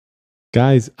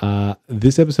Guys,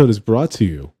 this episode is brought to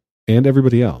you and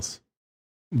everybody else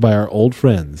by our old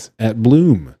friends at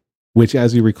Bloom, which,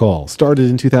 as you recall, started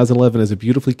in 2011 as a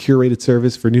beautifully curated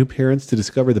service for new parents to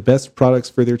discover the best products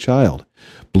for their child.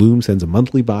 Bloom sends a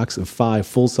monthly box of 5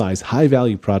 full-size,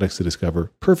 high-value products to discover,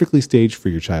 perfectly staged for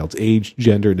your child's age,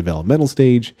 gender, and developmental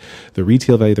stage. The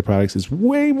retail value of the products is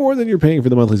way more than you're paying for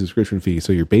the monthly subscription fee,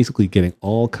 so you're basically getting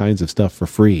all kinds of stuff for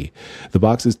free. The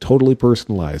box is totally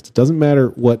personalized. It doesn't matter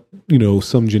what,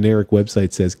 some generic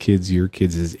website says your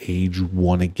kids' age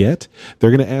want to get.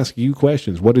 They're going to ask you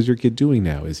questions. What is your kid doing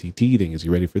now? Is he teething? Is he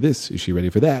ready for this? Is she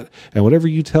ready for that? And whatever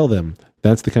you tell them,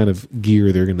 that's the kind of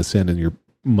gear they're going to send in your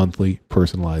monthly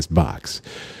personalized box.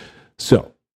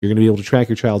 So you're going to be able to track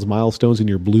your child's milestones in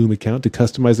your Bloom account to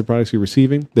customize the products you're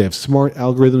receiving. They have smart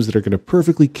algorithms that are going to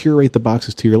perfectly curate the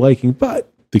boxes to your liking,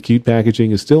 but the cute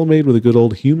packaging is still made with a good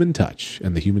old human touch,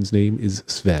 and the human's name is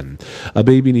Sven. A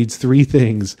baby needs 3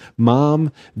 things: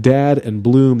 mom, dad, and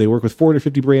Bloom. They work with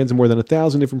 450 brands and more than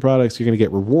 1,000 different products. You're going to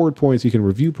get reward points. You can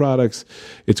review products.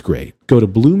 It's great. Go to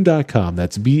Bloom.com.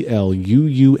 That's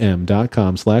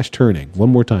BLUUM.com/turning. One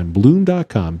more time,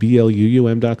 Bloom.com,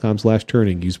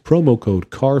 BLUUM.com/turning. Use promo code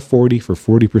CAR40 for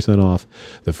 40% off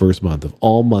the first month of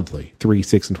all monthly 3,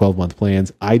 6, and 12-month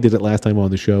plans. I did it last time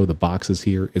on the show. The box is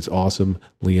here. It's awesome.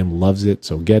 Liam loves it,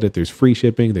 so get it. There's free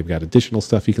shipping. They've got additional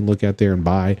stuff you can look at there and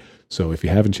buy. So if you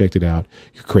haven't checked it out,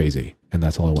 you're crazy. And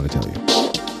that's all I want to tell you.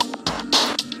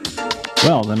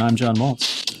 Well, then I'm John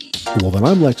Maltz. Well, then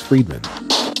I'm Lex Friedman.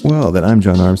 Well, then I'm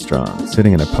John Armstrong,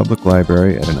 sitting in a public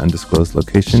library at an undisclosed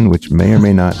location, which may or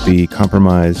may not be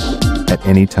compromised at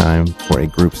any time for a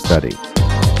group study.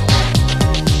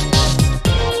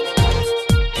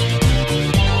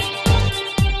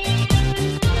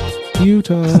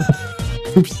 Utah.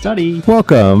 Group study.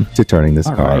 Welcome to Turning This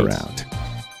Car right. Around.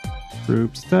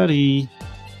 Group study.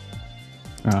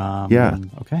 Yeah,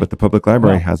 okay. but the public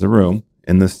library has a room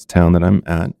in this town that I'm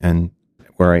at, and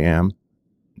where I am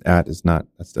at is not,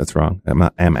 that's wrong. I'm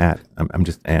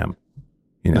just am.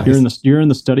 You're in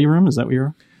the study room? Is that what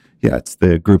you're? Yeah, it's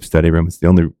the group study room. It's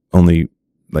the only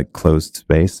like closed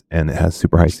space, and it has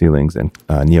super high ceilings and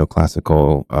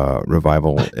neoclassical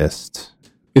revivalist.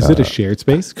 Is it a shared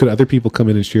space? Could other people come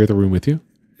in and share the room with you?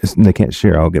 They can't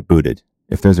share. I'll get booted.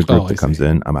 If there's a group that comes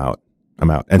in, I'm out.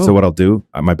 And so what I'll do,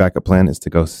 my backup plan is to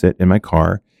go sit in my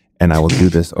car, and I will do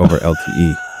this over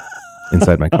LTE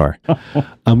inside my car.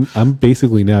 I'm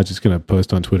basically now just going to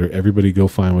post on Twitter, everybody go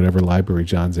find whatever library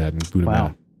John's at and boot him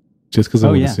out. Just because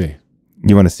I want to see.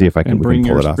 You want to see if I can pull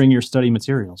it off. Bring your study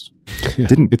materials. Yeah,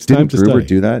 didn't Gruber study.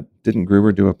 do that? Didn't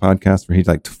Gruber do a podcast where he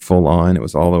like full on, it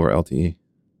was all over LTE?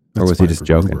 Or was he just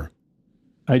joking? Gruber.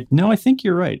 I think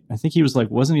you're right. I think he was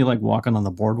wasn't he walking on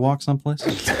the boardwalk someplace?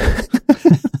 It's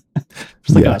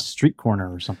like a street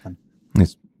corner or something.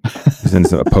 He's in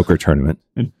a poker tournament.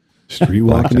 Street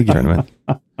walking tournament.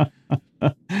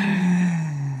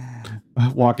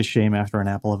 Walk of shame after an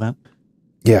Apple event.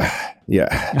 Yeah.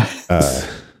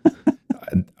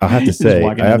 I'll have to say,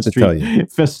 I have to tell you,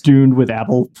 festooned with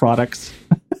Apple products.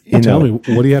 Tell me, what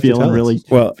do you have to tell us?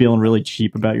 Feeling really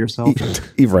cheap about yourself?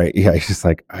 Right. Yeah. It's just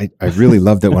like, I really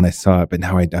loved it when I saw it, but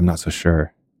now I'm not so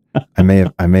sure. I may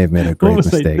have made a great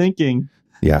mistake. What was I thinking?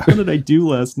 Yeah. What did I do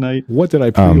last night? What did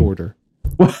I pre-order?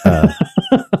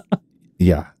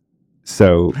 Yeah.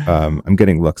 So I'm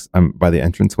getting looks. I'm by the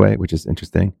entranceway, which is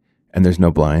interesting, and there's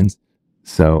no blinds.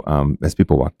 So as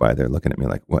people walk by, they're looking at me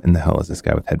like, what in the hell is this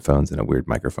guy with headphones and a weird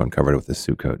microphone covered with a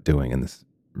suit coat doing in this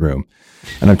room?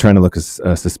 And I'm trying to look as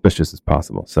suspicious as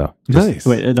possible. So nice.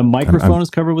 Wait, the microphone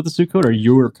is covered with a suit coat, or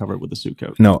you're covered with a suit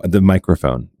coat? No, the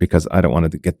microphone, because I don't want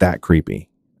it to get that creepy.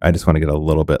 I just want to get a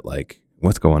little bit like,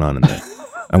 what's going on in there?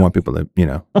 I want people to,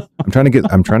 I'm trying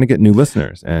to get new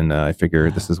listeners, and I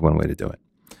figure this is one way to do it.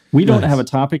 We don't have a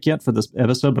topic yet for this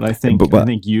episode, but I think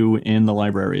you in the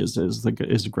library is a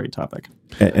great topic,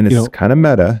 and it's kind of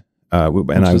meta.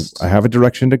 And I have a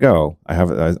direction to go.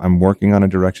 I'm working on a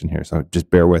direction here, so just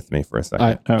bear with me for a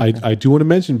second. I do want to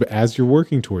mention, but as you're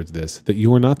working towards this, that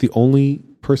you are not the only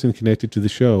person connected to the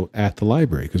show at the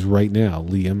library, because right now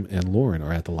Liam and Lauren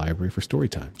are at the library for story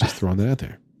time. Just throwing that out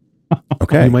there.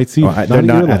 Okay, you might see they're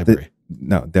not at the library.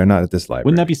 No, they're not at this library.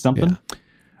 Wouldn't that be something? Yeah.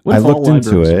 I looked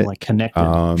into it. Connected.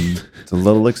 It's a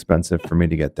little expensive for me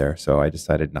to get there, so I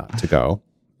decided not to go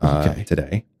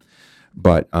today.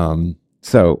 But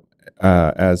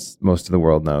as most of the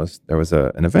world knows, there was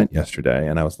an event yesterday,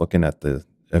 and I was looking at the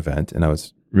event, and I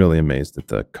was really amazed at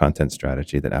the content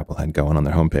strategy that Apple had going on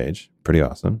their homepage. Pretty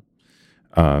awesome.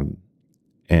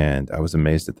 And I was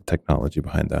amazed at the technology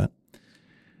behind that.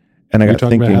 And I You're got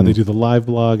talking thinking, about how they do the live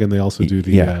blog, and they also do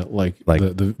the Yeah. like Like-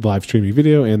 the live streaming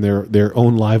video and their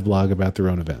own live blog about their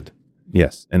own event.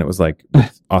 yes, and it was like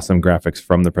with awesome graphics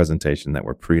from the presentation that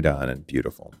were pre-done and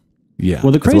beautiful. Yeah.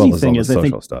 Well, the As well crazy as thing all is, the I think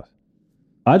social stuff.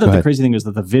 I Go thought the ahead. crazy thing was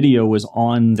that the video was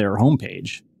on their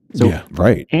homepage. So yeah.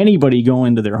 Right. anybody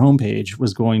going to their homepage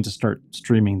was going to start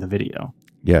streaming the video.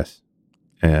 Yes.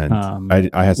 And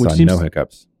I had which saw seems- no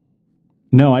hiccups.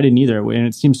 No, I didn't either. And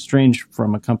it seems strange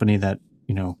from a company that,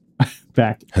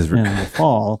 back Has in the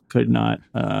fall could not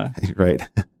Right.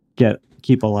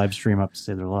 keep a live stream up to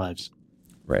save their lives.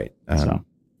 Right. So Unless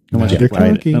unless, they're you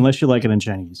like cocky. it, unless you like it in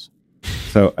Chinese.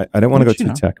 So I don't want to go Which,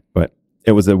 too tech, but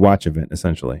it was a watch event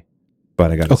essentially.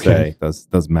 But I got to Okay. say,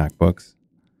 those MacBooks,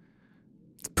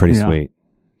 it's pretty Yeah. sweet,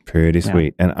 pretty Yeah.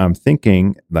 sweet. And I'm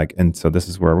thinking and so this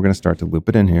is where we're going to start to loop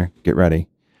it in here. Get ready.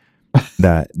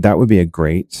 that would be a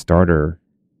great starter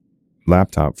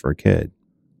laptop for a kid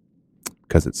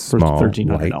because it's For small, light.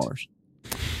 $1,300.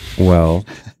 Well,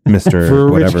 For Mister a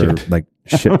rich whatever, kid. like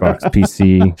shitbox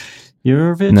PC.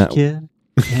 You're a rich No. kid.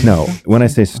 No, when I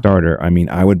say starter, I mean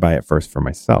I would buy it first for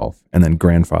myself, and then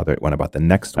grandfather it when I bought the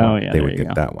next one. Oh, yeah, they there would you get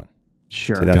go. that one.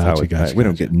 Sure. See, that's how Gotcha, we gotcha, we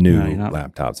don't gotcha. get new No, you're not-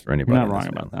 laptops for anybody. you're not in wrong this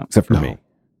about family, that. except for No. me.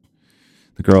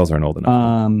 The girls aren't old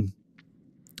enough.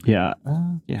 Yeah.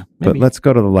 Yeah. but Maybe. let's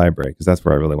go to the library because that's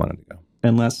where I really wanted to go.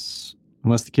 unless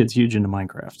the kid's huge into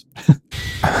Minecraft.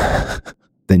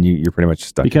 Then you're pretty much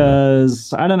stuck.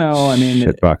 Because I don't know. I in mean, the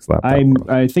shitbox laptop.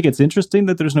 I think it's interesting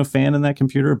that there's no fan in that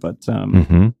computer, but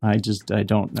Mm-hmm. I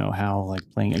don't know how like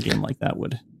playing a game like that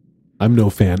would I'm no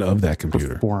fan of that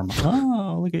computer. perform.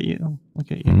 Oh, look at you! Look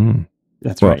at you! Mm.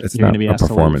 That's Well, right. it's You're not going to be a asked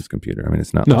performance computer. I mean,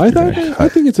 it's not. No, like I you're think gonna- I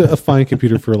think it's a fine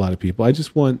computer for a lot of people. I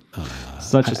just want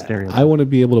Such a stereotype. I want to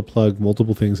be able to plug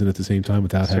multiple things in at the same time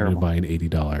without It's having terrible. to buy an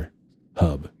 $80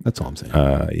 hub. That's all I'm saying.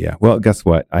 Yeah. Well, guess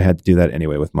what? I had to do that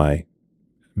anyway with my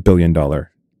 $1 billion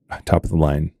top of the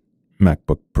line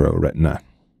MacBook Pro Retina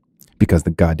because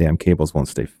the goddamn cables won't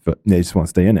stay. They just won't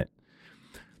stay in it.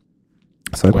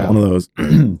 So I got Wow. one of those.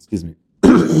 Excuse me.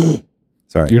 Sorry. You're not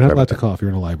sorry allowed about to cough. You're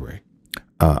in a library.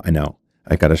 that. I know.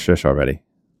 I got a shush already.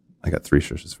 I got 3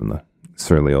 shushes from the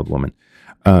surly old woman.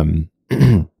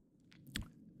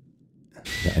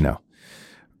 Yeah, I know.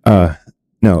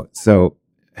 No. So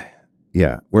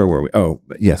yeah, where were we? Oh,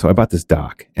 yeah. So I bought this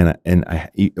dock, and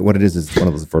what it is one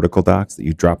of those vertical docks that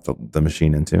you drop the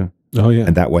machine into, Oh yeah.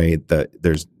 and that way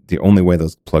the only way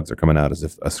those plugs are coming out is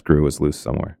if a screw is loose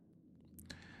somewhere.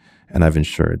 And I've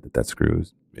ensured that screw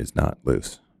is not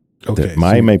loose. Okay.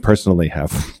 I may personally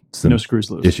have some no screws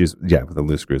loose. issues, yeah, with the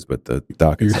loose screws, but the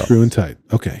dock you're itself. screwing tight.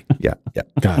 Okay. Yeah.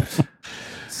 Got it.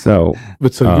 So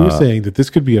But so you were Uh, saying that this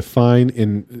could be a fine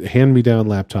and hand-me-down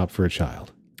laptop for a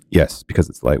child. yes, because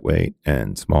it's lightweight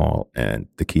and small, and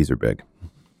the keys are big,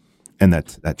 and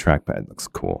that trackpad looks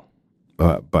cool.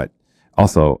 But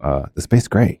also the space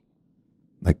gray.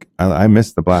 Like I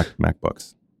miss the black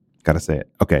MacBooks. Got to say it.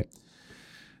 Okay.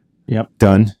 Yep.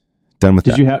 Done with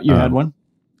Did that. you have had one?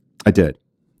 I did.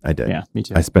 Yeah, me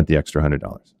too. I spent the extra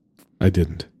 $100. I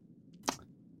didn't.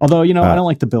 Although I don't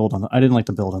like the build on. I didn't like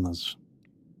the build on those.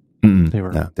 Mm-mm. They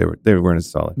were- no, they weren't as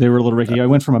solid. They were a little rickety. I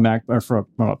went from a Mac or from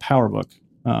a PowerBook.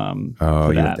 Oh,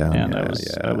 For you that, went down. and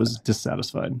Yeah, I was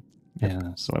dissatisfied. Yeah,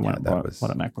 so I went and that bought, was-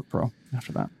 bought a MacBook Pro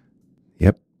after that.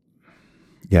 Yep.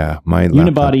 Yeah, my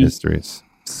laptop Unibody. history is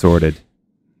sorted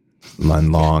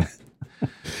and long.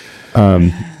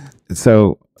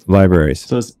 So libraries.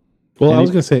 So it's, Well, I Any-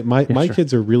 was going to say my sure.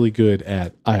 kids are really good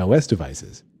at iOS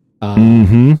devices.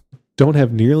 Mm-hmm. Don't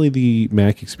have nearly the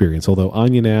Mac experience, although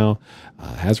Anya now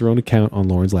has her own account on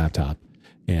Lauren's laptop,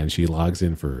 and she logs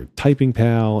in for Typing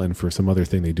Pal and for some other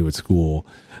thing they do at school.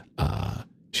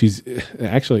 She's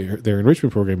actually their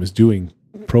enrichment program is doing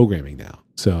programming now.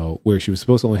 So where she was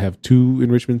supposed to only have 2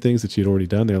 enrichment things that she had already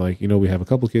done, they're like, we have a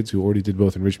couple kids who already did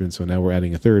both enrichment, so now we're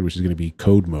adding a third, which is going to be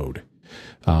code mode,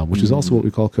 which is also what we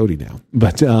call Cody now.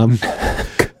 But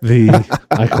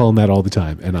I call him that all the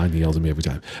time, and Anya yells at me every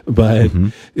time. But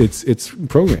it's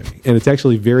programming, and it's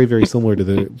actually very, very similar to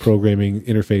the programming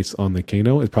interface on the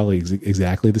Kano. It's probably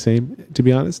exactly the same, to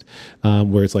be honest,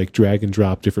 where it's like drag and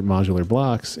drop different modular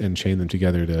blocks and chain them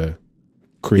together to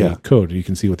create code. And you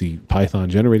can see what the Python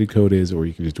generated code is, or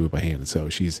you can just do it by hand. So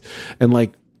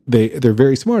they're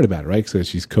very smart about it, right? So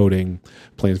she's coding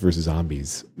Plants vs.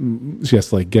 Zombies. She has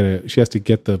to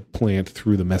get the plant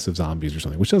through the mess of zombies or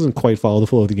something, which doesn't quite follow the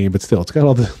flow of the game, but still, it's got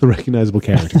all the recognizable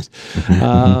characters.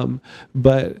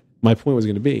 But my point was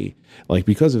going to be,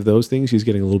 because of those things, she's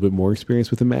getting a little bit more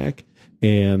experience with the Mac,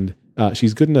 and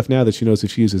She's good enough now that she knows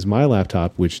if she uses my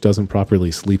laptop, which doesn't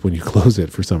properly sleep when you close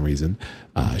it for some reason,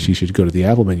 she should go to the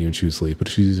Apple menu and choose sleep. But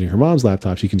if she's using her mom's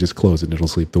laptop, she can just close it and it'll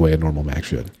sleep the way a normal Mac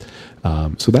should.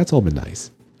 So that's all been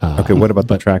nice. Okay, what about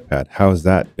the trackpad? How has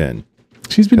that been?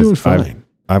 She's been doing fine.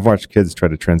 I've watched kids try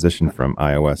to transition from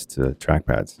iOS to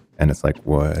trackpads, and it's like,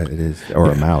 what it is,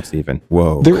 or a mouse even.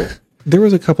 Whoa. There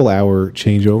was a couple hour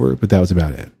changeover, but that was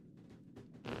about it.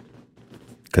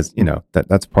 Because,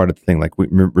 that's part of the thing. Like,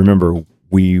 remember,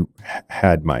 we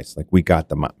had mice. Like, we got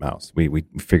the mouse. We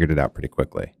figured it out pretty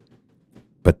quickly.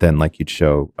 But then, like, you'd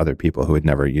show other people who had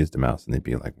never used a mouse, and they'd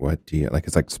be like, what do you... Like,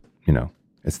 it's like,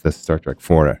 it's the Star Trek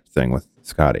 4 thing with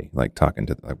Scotty, like, talking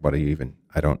to, like, what do you even...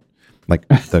 I don't... Like,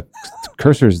 the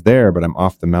cursor's there, but I'm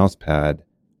off the mouse pad.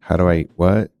 How do I...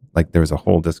 What? Like, there was a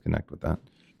whole disconnect with that.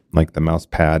 Like, the mouse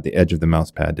pad, the edge of the mouse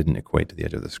pad didn't equate to the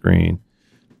edge of the screen.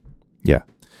 Yeah.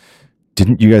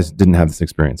 You guys didn't have this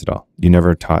experience at all? You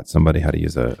never taught somebody how to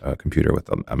use a computer with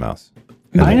a mouse?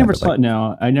 I never taught.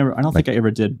 No, I never. I don't think I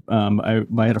ever did. I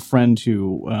had a friend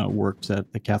who worked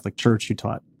at the Catholic Church who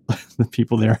taught the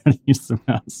people there how to use the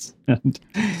mouse,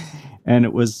 and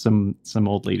it was some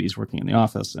old ladies working in the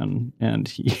office, and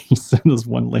he said this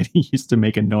one lady used to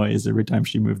make a noise every time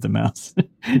she moved the mouse.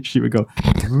 She would go.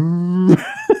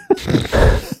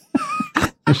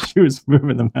 She was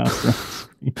moving the mouse.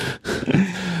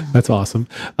 That's awesome.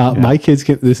 My kids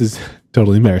can, this is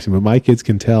totally embarrassing, but my kids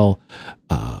can tell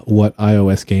what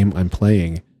iOS game I'm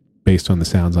playing based on the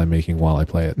sounds I'm making while I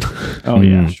play it. Oh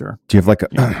yeah, sure. Do you have like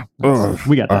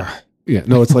we got that. Yeah,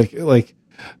 no, it's like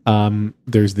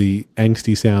there's the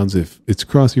angsty sounds if it's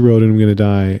crossy road and I'm going to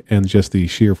die, and just the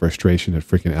sheer frustration of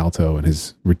freaking Alto and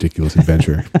his ridiculous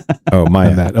adventure. Oh,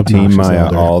 Maya. That Team Maya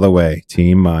elder. all the way.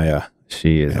 Team Maya.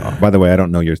 She is. By the way, I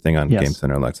don't know your thing on Game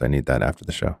Center, Lex. I need that after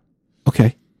the show.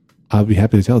 Okay. I'll be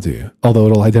happy to tell it to you. Although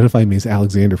it'll identify me as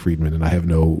Alexander Friedman, and I have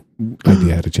no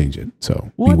idea how to change it. So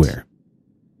beware.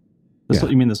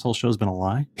 You mean this whole show's been a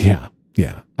lie? Yeah.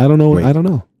 Yeah. I don't know. Wait. I don't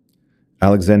know.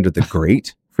 Alexander the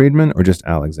Great Friedman or just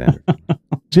Alexander?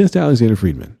 Just Alexander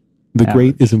Friedman. The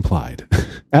Great is implied.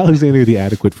 Alexander the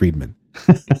Adequate Friedman.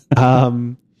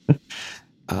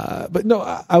 But no,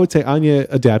 I would say Anya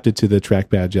adapted to the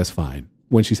trackpad just fine.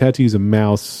 When she's had to use a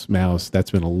mouse,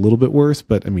 that's been a little bit worse,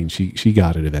 but I mean, she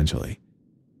got it eventually.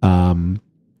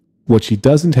 What she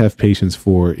doesn't have patience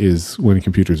for is when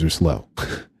computers are slow.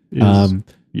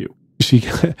 You.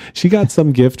 She got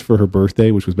some gift for her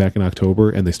birthday, which was back in October,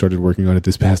 and they started working on it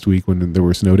this past week when there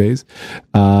were snow days.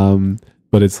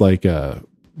 But it's like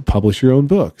publish your own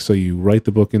book. So you write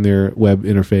the book in their web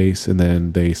interface, and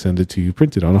then they send it to you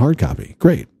printed on a hard copy.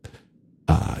 Great.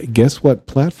 Guess what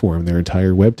platform their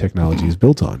entire web technology is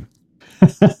built on?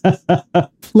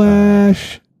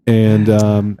 Flash. And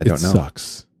it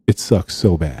sucks. It sucks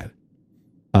so bad.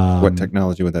 What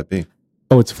technology would that be?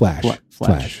 Oh, it's Flash.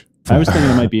 Flash. I was thinking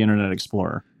it might be Internet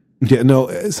Explorer. Yeah,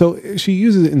 no. So she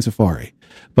uses it in Safari,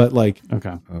 but like,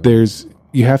 okay,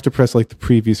 you have to press like the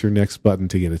previous or next button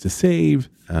to get it to save,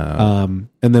 and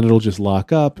then it'll just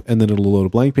lock up, and then it'll load a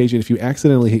blank page. And if you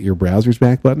accidentally hit your browser's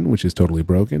back button, which is totally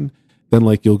broken, then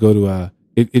like you'll go to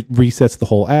it resets the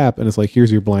whole app, and it's like,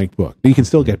 here's your blank book. You can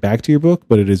still get back to your book,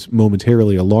 but it is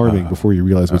momentarily alarming before you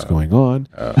realize what's going on.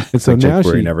 And so like now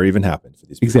she never even happened for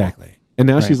these people. Exactly. And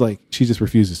now she's like, she just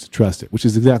refuses to trust it, which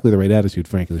is exactly the right attitude,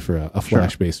 frankly, for a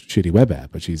Flash-based shitty web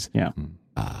app. But she's, there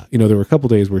were a couple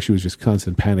days where she was just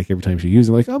constant panic every time she used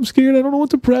it. Like, I'm scared. I don't know what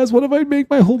to press. What if I make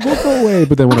my whole book go away?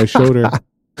 But then when I showed her,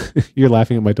 you're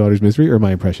laughing at my daughter's misery or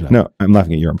my impression of it? No, I'm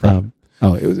laughing at your impression.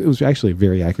 It was actually a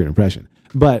very accurate impression.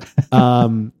 But now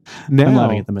I'm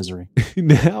laughing at the misery.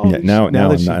 Now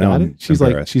that she got it, she's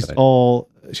like,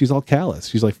 she's all callous.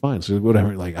 She's like, fine. She's like,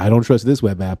 whatever. Like, I don't trust this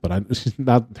web app, but she's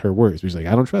not her words. She's like,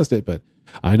 I don't trust it, but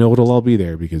I know it'll all be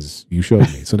there because you showed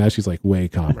me. So now she's like way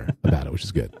calmer about it, which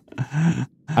is good.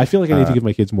 I feel like I need to give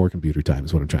my kids more computer time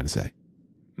is what I'm trying to say.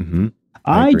 Mm-hmm.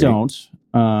 I don't,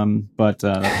 but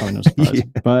that's probably no surprise.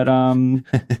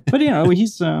 But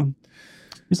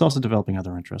he's also developing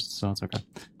other interests, so it's okay.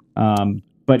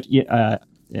 But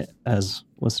as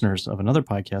listeners of another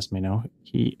podcast may know,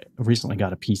 he recently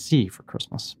got a PC for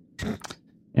Christmas,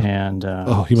 and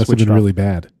he must have been really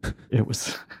bad. It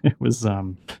was.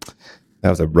 That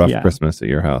was a rough Christmas at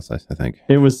your house, I think.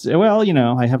 It was. Well,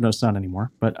 I have no son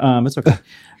anymore, but it's okay.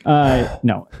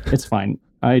 No, it's fine.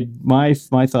 My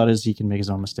thought is he can make his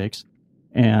own mistakes,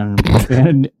 and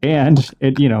it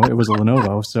it was a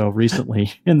Lenovo. So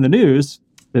recently in the news,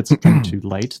 it's come to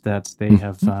light that they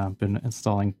have been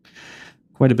installing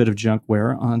quite a bit of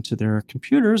junkware onto their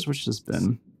computers, which has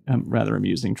been rather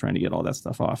amusing trying to get all that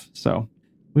stuff off. So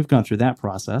we've gone through that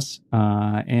process,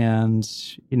 and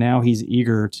now he's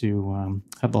eager to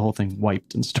have the whole thing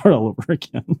wiped and start all over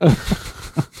again.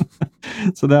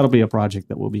 So that'll be a project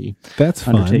that we'll be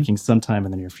undertaking sometime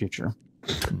in the near future.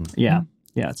 Yeah.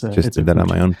 It's did that on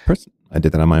my own I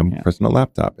did that on my personal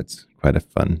laptop. It's quite a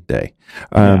fun day.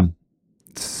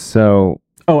 So,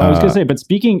 I was going to say, but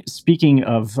speaking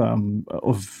of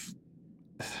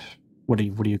what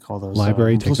do you call those?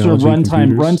 Library technology, sort of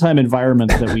runtime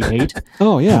environments that we hate.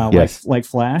 Yes. like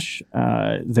Flash.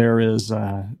 There is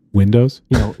Windows.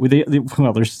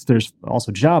 There's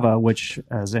also Java, which,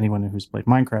 as anyone who's played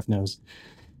Minecraft knows,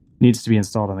 needs to be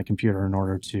installed on the computer in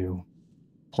order to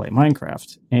play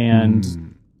Minecraft.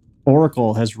 And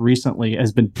Oracle has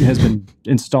been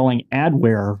installing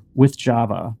adware with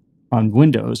Java on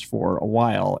Windows for a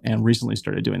while, and recently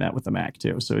started doing that with the Mac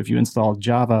too. So if you install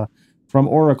Java from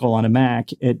Oracle on a Mac,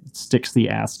 it sticks the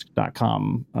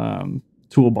ask.com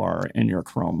toolbar in your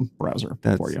Chrome browser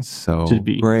for you. So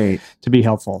great. To be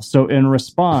helpful. So in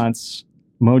response,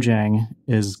 Mojang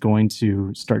is going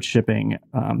to start shipping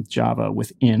Java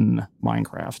within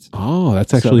Minecraft. Oh,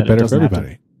 that's actually better for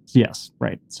everybody. Yes,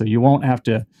 right. So you won't have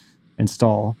to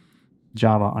install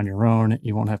Java on your own.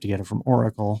 You won't have to get it from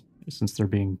Oracle, since they're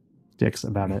being dicks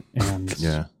about it. And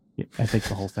I think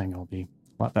the whole thing will be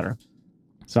a lot better.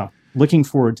 So looking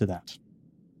forward to that.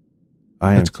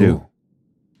 I am too,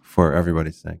 for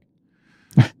everybody's sake.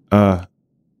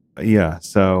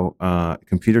 So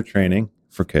computer training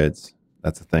for kids.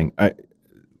 That's a thing.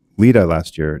 Lita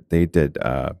last year, they did.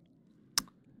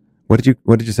 What did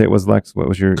you say it was, Lex? What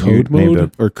was your Code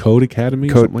Mode or Code Academy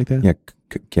or something like that? Yeah,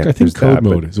 I think Code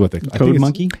Mode is what they call it. Code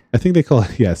Monkey? I think they call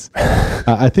it, yes.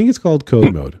 I think it's called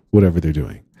Code Mode, whatever they're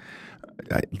doing.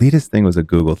 Lita's thing was a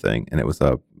Google thing, and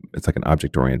it's like an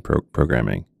object-oriented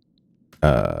programming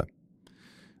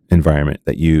environment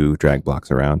that you drag blocks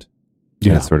around.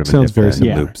 Yeah, it's sort of sounds very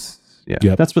similar. Loops. Yeah,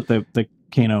 yep. That's what the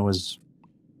Kano is.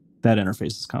 That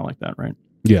interface is kind of like that, right?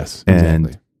 Yes, and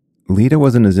exactly. Lita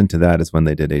wasn't as into that as when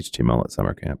they did HTML at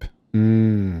summer camp.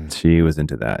 She was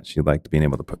into that. She liked being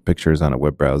able to put pictures on a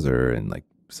web browser and like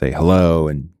say hello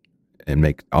and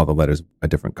make all the letters a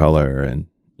different color, and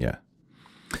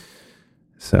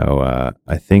so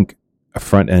I think a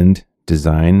front end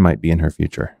design might be in her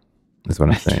future, is what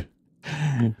I'm saying.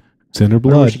 It's in her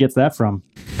blood. Where she gets that from?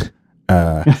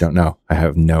 I don't know. I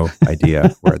have no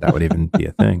idea where that would even be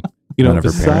a thing. None of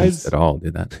her parents at all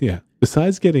do that. Yeah.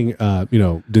 Besides getting,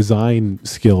 design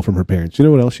skill from her parents, you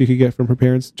know what else she could get from her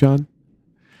parents, John?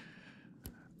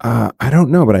 I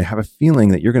don't know, but I have a feeling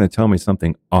that you're going to tell me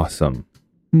something awesome.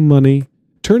 Money.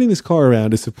 Turning this car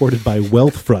around is supported by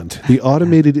Wealthfront, the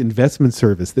automated investment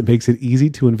service that makes it easy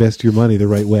to invest your money the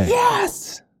right way.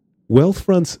 Yes!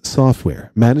 Wealthfront's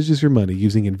software manages your money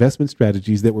using investment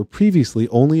strategies that were previously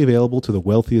only available to the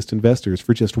wealthiest investors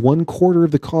for just 1/4 of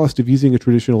the cost of using a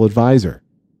traditional advisor.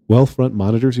 Wealthfront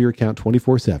monitors your account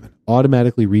 24/7,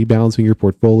 automatically rebalancing your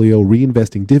portfolio,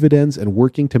 reinvesting dividends, and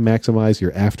working to maximize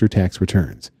your after-tax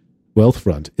returns.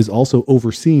 Wealthfront is also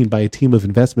overseen by a team of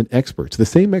investment experts, the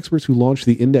same experts who launched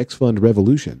the index fund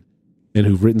revolution and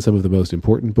who've written some of the most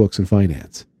important books in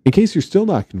finance. In case you're still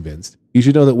not convinced, you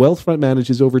should know that Wealthfront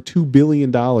manages over $2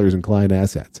 billion in client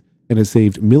assets and has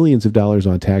saved millions of dollars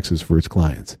on taxes for its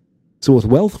clients. So with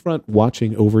Wealthfront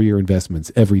watching over your investments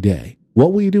every day,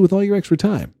 what will you do with all your extra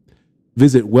time?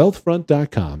 Visit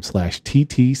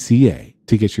wealthfront.com/TTCA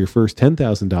to get your first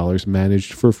 $10,000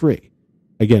 managed for free.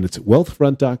 Again, it's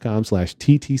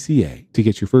wealthfront.com/TTCA to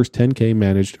get your first 10K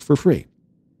managed for free.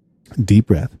 Deep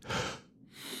breath.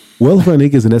 Wealthfront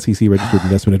Inc. is an SEC-registered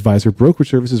investment advisor.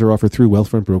 Brokerage services are offered through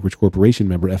Wealthfront Brokerage Corporation,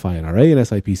 member FINRA and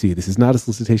SIPC. This is not a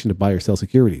solicitation to buy or sell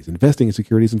securities. Investing in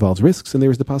securities involves risks, and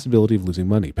there is the possibility of losing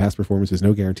money. Past performance is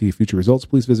no guarantee of future results.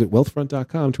 Please visit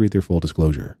wealthfront.com to read their full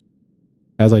disclosure.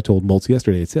 As I told Moltz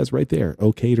yesterday, it says right there,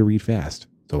 okay to read fast.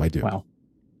 So I do. Wow.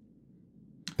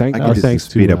 Our thanks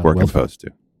to speed up work and post too.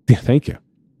 Yeah, thank you.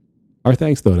 Our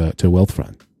thanks though to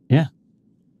Wealthfront. Yeah.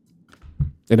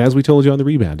 And as we told you on the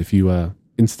rebound, if you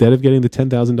instead of getting the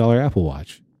 $10,000 Apple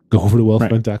Watch, go over to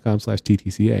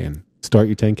wealthfront.com/TTCA and start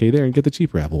your 10K there and get the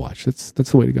cheaper Apple Watch. That's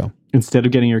the way to go. Instead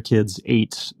of getting your kids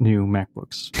 8 new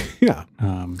MacBooks. Yeah.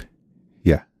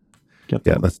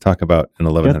 Let's talk about an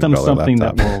 $1,100 Get them something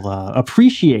laptop that will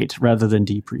appreciate rather than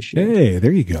depreciate. Hey,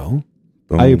 there you go.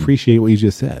 Boom. I appreciate what you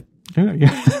just said. Yeah.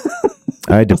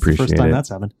 I'd That's the appreciate first time it. that's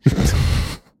happened.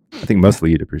 I think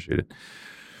mostly you'd appreciate it.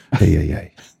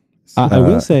 Hey. I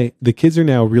will say the kids are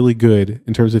now really good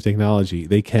in terms of technology.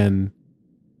 They can,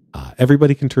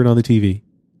 everybody can turn on the TV.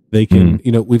 They can,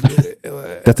 we've.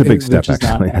 That's a big step, Which is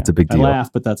not- actually. That's a big I deal.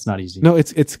 laugh, but that's not easy. No,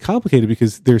 it's complicated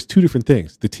because there's two different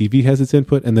things. The TV has its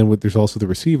input, and then there's also the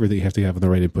receiver that you have to have on the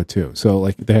right input too. So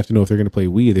like they have to know if they're going to play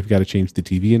Wii, they've got to change the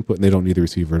TV input, and they don't need the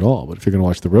receiver at all. But if they're going to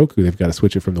watch the Roku, they've got to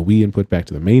switch it from the Wii input back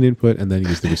to the main input, and then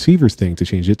use the receiver's thing to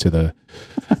change it to the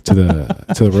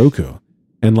Roku.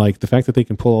 And like the fact that they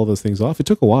can pull all those things off, it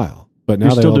took a while, but now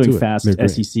You're they still all doing do it. fast They're great.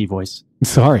 SEC voice.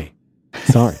 Sorry,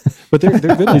 but they're good.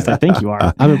 At least I At it. think you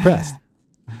are. I'm impressed.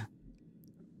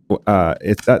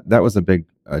 It's that was a big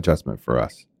adjustment for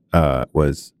us.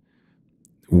 Was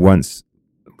once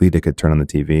Lita could turn on the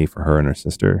TV for her and her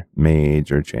sister,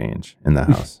 major change in the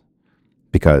house.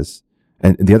 Because,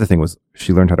 and the other thing was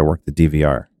she learned how to work the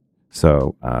DVR.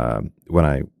 So when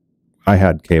I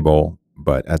had cable,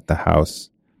 but at the house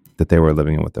that they were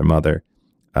living in with their mother,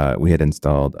 we had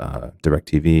installed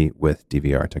DirecTV with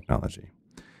DVR technology.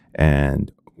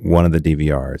 And one of the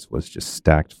DVRs was just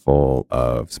stacked full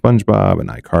of SpongeBob and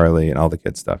iCarly and all the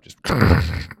kids stuff. Just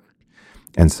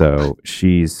and so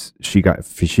she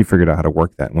figured out how to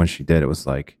work that. And when she did, it was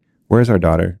like, "Where's our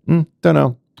daughter? Don't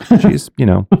know. She's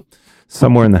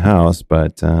somewhere in the house,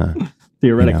 but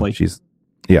Theoretically.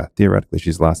 theoretically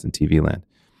she's lost in TV land."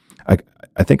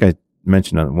 I think I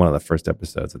mentioned on one of the first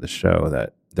episodes of the show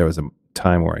that there was a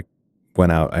time where I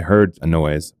went out. I heard a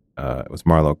noise. It was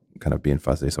Marlo kind of being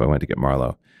fussy, so I went to get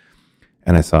Marlo.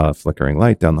 And I saw a flickering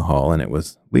light down the hall, and it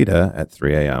was Lita at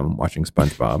 3 a.m. watching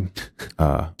SpongeBob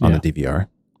on the DVR.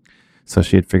 So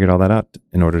she had figured all that out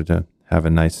in order to have a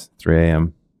nice 3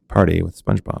 a.m. party with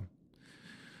SpongeBob.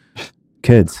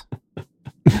 Kids.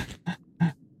 What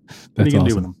are That's you going to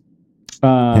do awesome.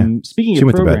 with them? Speaking She of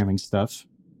went to bed. programming stuff,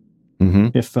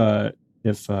 Mm-hmm. if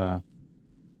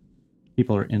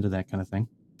people are into that kind of thing,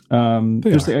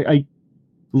 They I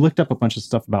looked up a bunch of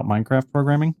stuff about Minecraft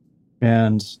programming,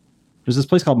 and there's this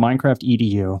place called Minecraft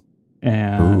EDU,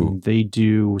 and Ooh. they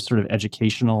do sort of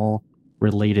educational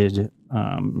related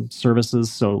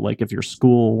services. So like if your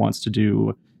school wants to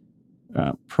do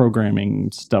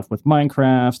programming stuff with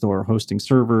Minecraft or hosting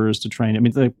servers to train. I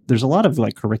mean, there's a lot of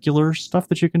like curricular stuff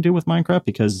that you can do with Minecraft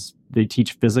because they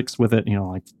teach physics with it,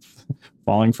 like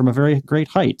falling from a very great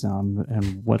height,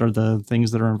 and what are the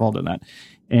things that are involved in that,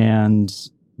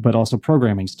 but also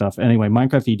programming stuff. Anyway,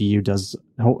 Minecraft EDU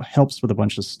helps with a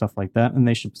bunch of stuff like that, and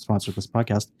they should sponsor this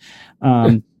podcast.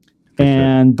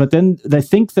 But then I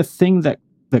think the thing that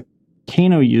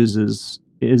Kano uses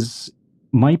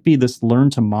might be this learn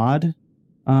to mod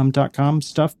 .com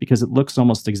stuff, because it looks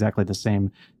almost exactly the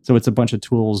same. So it's a bunch of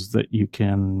tools that you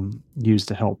can use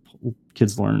to help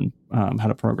kids learn how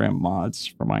to program mods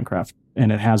for Minecraft.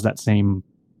 And it has that same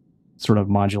sort of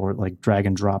modular, like drag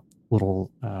and drop little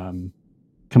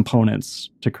components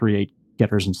to create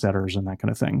getters and setters and that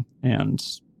kind of thing. And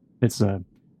it's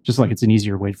it's an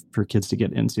easier way for kids to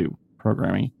get into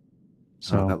programming.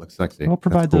 So that looks sexy. I'll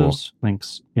provide That's cool. those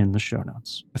links in the show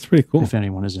notes That's pretty cool. if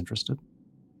anyone is interested.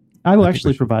 I will I think we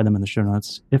actually should- provide them in the show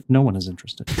notes if no one is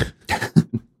interested,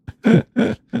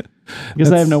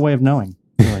 because I have no way of knowing,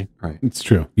 really, Right. It's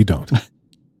true. You don't.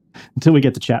 until we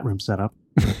get the chat room set up.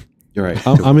 You're right.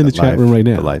 I'm in the chat room right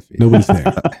now. The live feed. Nobody's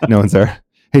there. No one's there.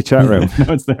 Hey, chat room.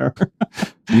 No, it's there.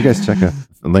 You guys check a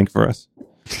link for us.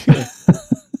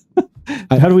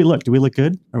 How do we look? Do we look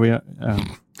good? Are we?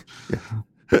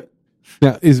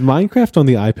 Now, is Minecraft on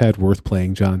the iPad worth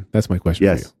playing, John? That's my question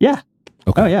for you. Yes. Yeah.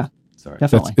 Okay. Oh yeah. Sorry.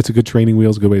 Definitely. It's a good training wheel.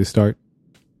 It's a good way to start.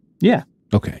 Yeah.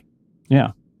 Okay.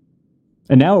 Yeah.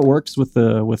 And now it works with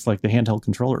the handheld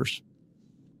controllers.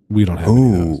 We don't have any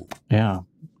of those. Ooh. Yeah.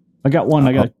 I got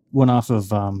one off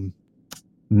of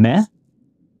Meh.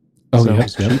 Oh, So-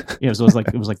 yes. Yep. Yeah, so it was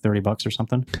like $30 or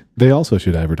something. They also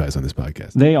should advertise on this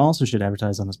podcast. They also should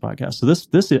advertise on this podcast. So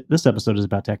this episode is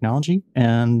about technology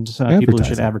and people who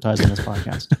should advertise on this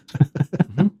podcast.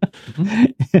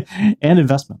 And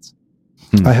investments.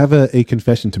 I have a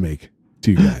confession to make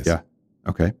to you guys. Yeah.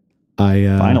 Okay.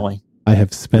 Finally. I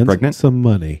have spent pregnant? some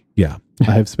money. Yeah.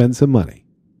 I have spent some money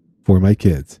for my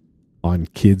kids on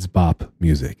Kids Bop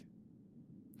music.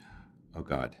 Oh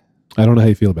God. I don't know how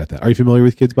you feel about that. Are you familiar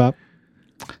with Kids Bop?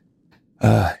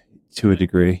 To a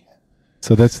degree.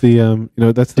 So that's the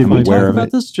that's the Did we fine- talk aware of about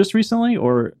it. this just recently,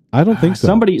 or I don't think so.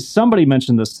 somebody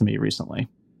mentioned this to me recently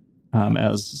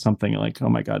as something like, "Oh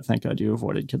my God, thank God you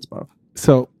avoided Kids Bop."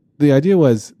 So the idea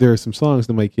was there are some songs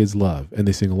that my kids love and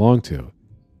they sing along to,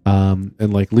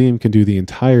 and like Liam can do the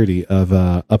entirety of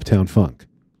Uptown Funk,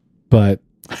 but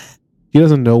he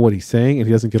doesn't know what he's saying and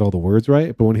he doesn't get all the words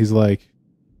right. But when he's like,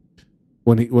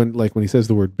 when he says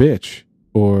the word bitch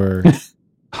or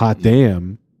hot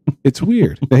damn, it's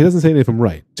weird. Now he doesn't say any of them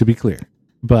right, to be clear,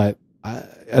 but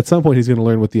at some point he's going to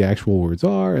learn what the actual words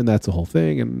are, and that's the whole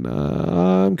thing. And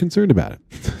I'm concerned about it.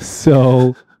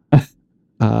 So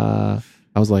I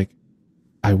was like,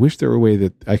 I wish there were a way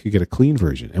that I could get a clean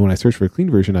version. And when I searched for a clean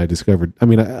version, I discovered, I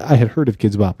mean, I had heard of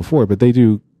Kids Bop before, but they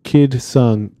do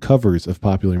kid-sung covers of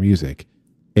popular music.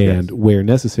 And where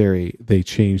necessary, they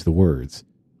change the words.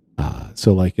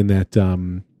 So like in that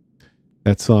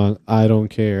song, I Don't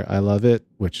Care, I Love It,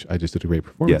 which I just did a great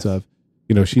performance of,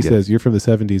 she says, you're from the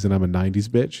 70s and I'm a 90s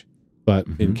bitch. But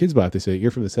in Kids Bop, they say, you're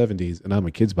from the 70s and I'm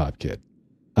a Kids Bop kid.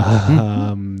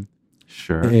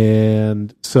 Sure.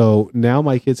 And so now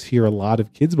my kids hear a lot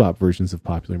of Kids Bop versions of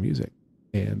popular music.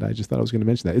 And I just thought I was going to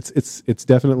mention that. It's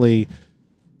definitely,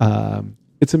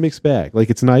 it's a mixed bag. Like,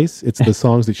 it's nice. It's the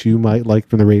songs that you might like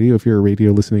from the radio if you're a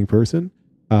radio listening person.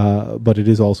 But it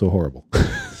is also horrible.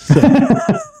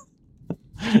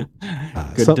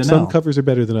 Some covers are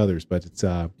better than others, but it's,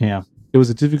 it was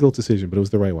a difficult decision, but it was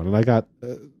the right one. And I got,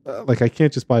 I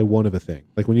can't just buy one of a thing.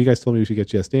 Like when you guys told me we should get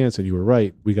Just Dance, and you were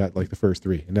right, we got like the first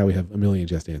 3, and now we have a million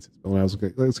Just Dances. But when I was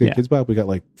like, let's get Kids Bop, we got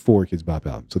like 4 Kids Bop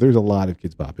albums. So there's a lot of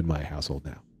Kids Bop in my household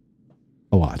now.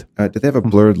 A lot. Do they have a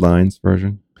Blurred Lines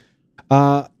version?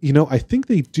 I think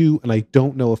they do, and I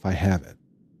don't know if I have it.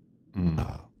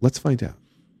 Let's find out.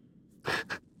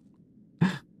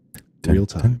 Real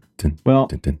time. Well,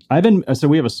 we have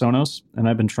a Sonos, and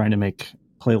I've been trying to make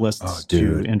playlists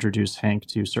to introduce Hank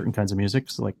to certain kinds of music.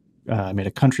 So like I made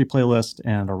a country playlist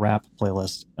and a rap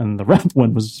playlist, and the rap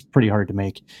one was pretty hard to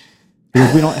make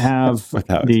because we don't have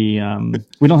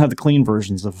the clean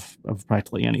versions of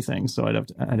practically anything. So I'd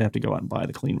have to go out and buy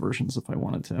the clean versions if I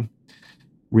wanted to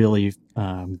really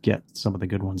get some of the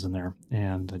good ones in there,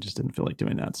 and I just didn't feel like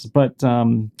doing that. But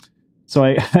so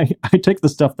I took the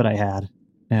stuff that I had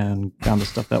and found the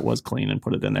stuff that was clean and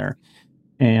put it in there.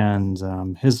 And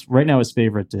his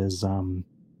favorite is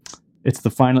it's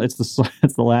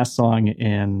the last song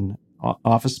in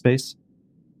Office Space.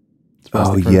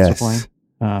 Take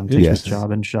this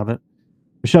job and shove it.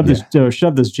 Shove this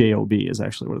job is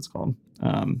actually what it's called.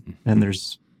 And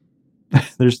there's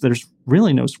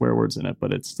really no swear words in it,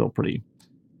 but it's still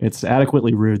it's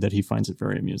adequately rude that he finds it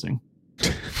very amusing.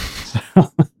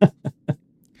 So,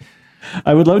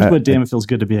 I would love to put Damn It Feels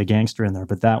Good to Be a Gangster in there,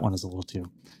 but that one is a little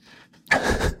too.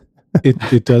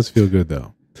 It does feel good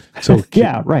though. So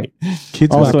yeah, right.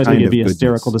 Kids also, I think it'd be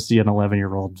hysterical to see an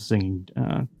 11-year-old singing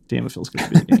 "Damn It Feels Good to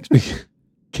Be a Gangster."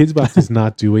 Kids Bop does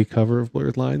not do a cover of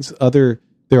Blurred Lines. There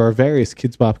are various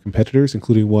Kids Bop competitors,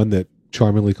 including one that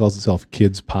charmingly calls itself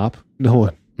Kids Pop. No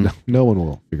one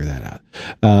will figure that out.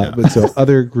 But so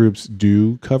other groups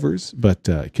do covers, but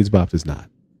Kids Bop does not.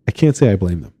 I can't say I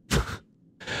blame them.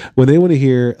 When they want to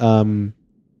hear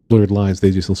Blurred Lines,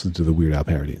 they just listen to the Weird Al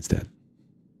parody instead.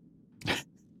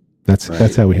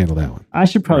 That's how we handle that one. I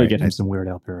should probably get him some Weird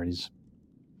Al parodies.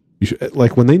 You should,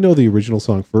 like when they know the original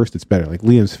song first, it's better. Like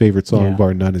Liam's favorite song,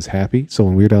 bar none, is Happy. So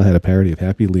when Weird Al had a parody of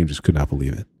Happy, Liam just could not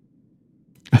believe it.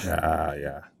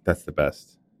 Yeah, that's the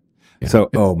best. Yeah. So,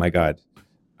 oh my God,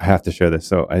 I have to share this.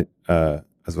 So I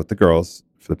was with the girls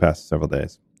for the past several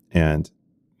days, and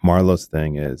Marlo's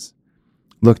thing is,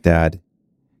 look, Dad,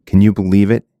 can you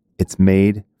believe it? It's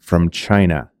made from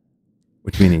China,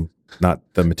 which meaning not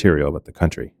the material, but the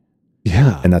country.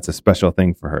 Yeah. And that's a special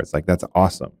thing for her. It's like, that's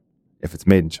awesome. If it's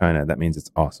made in China, that means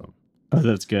it's awesome. Oh,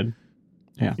 that's good.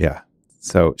 Yeah. Yeah.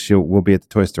 So we'll be at the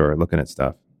toy store looking at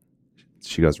stuff.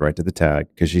 She goes right to the tag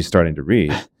because she's starting to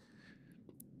read.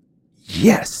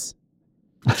 Yes,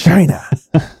 China.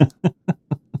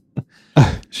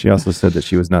 She also said that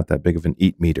she was not that big of an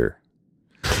eat meter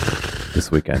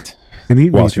this weekend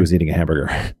while she was eating a hamburger.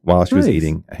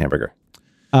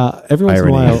 Every once in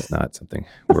a while, is not something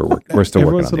we're still working on.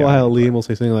 Every once in a while, Liam will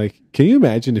say something like, "Can you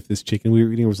imagine if this chicken we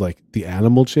were eating was like the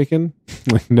animal chicken?"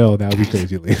 Like, no, that would be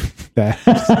crazy, Liam. That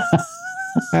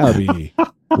would be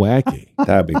wacky.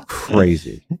 That would be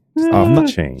crazy. Off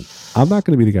the chain. I'm not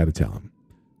going to be the guy to tell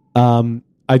him.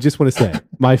 I just want to say,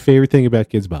 my favorite thing about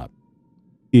Kids Bop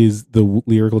is the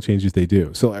lyrical changes they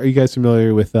do. So, are you guys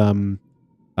familiar with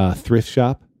Thrift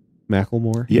Shop,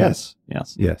 Macklemore? Yes.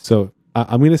 So,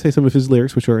 I'm going to say some of his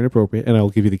lyrics, which are inappropriate, and I'll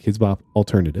give you the Kids Bop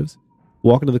alternatives.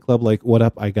 Walk into the club like, what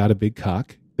up, I got a big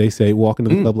cock. They say, walk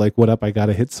into the club like, what up, I got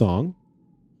a hit song.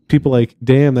 People like,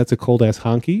 damn, that's a cold-ass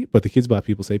honky. But the Kids Bop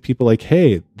people say, people like,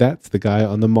 hey, that's the guy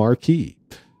on the marquee.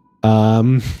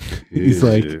 He's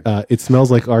like, it smells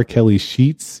like R. Kelly's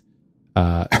sheets.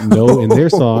 No, in their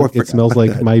song, it smells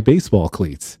like my baseball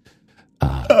cleats.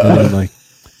 And then like,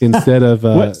 instead of...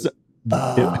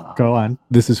 go on.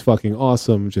 This is fucking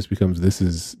awesome. Just becomes this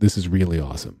is really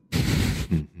awesome.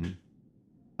 Mm-hmm.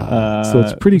 So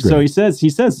it's pretty great. So he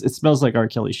says it smells like R.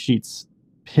 Kelly's sheets.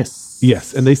 Piss.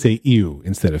 Yes, and they say ew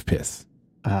instead of piss.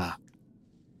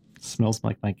 Smells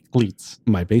like my cleats.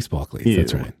 My baseball cleats. Ew.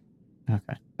 That's right.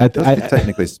 Okay. Those could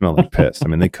technically smell like piss. I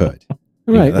mean, they could.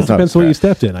 Right. that's It not depends on what you trash.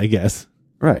 stepped in, I guess.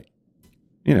 Right.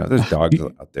 There's dogs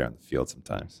out there in the field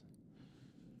sometimes.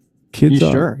 Kids You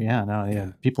are. sure? Yeah. No.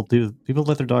 Yeah. People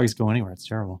let their dogs go anywhere. It's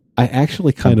terrible. I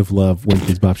actually kind of love when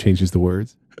Kids Bop changes the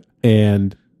words,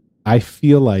 and I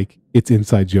feel like it's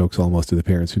inside jokes almost to the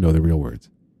parents who know the real words.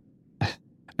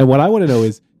 And what I want to know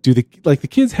is, do the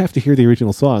kids have to hear the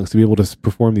original songs to be able to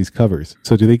perform these covers?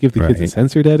 So do they give the kids a Right.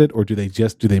 censored edit, or do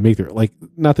they make their, like,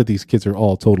 not that these kids are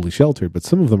all totally sheltered, but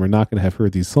some of them are not going to have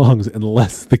heard these songs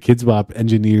unless the Kids Bop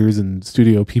engineers and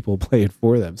studio people play it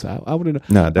for them. So I want to know.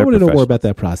 No, I they're want to know more professional. about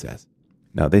that process.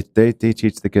 No, they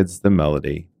teach the kids the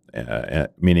melody,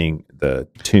 meaning the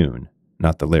tune,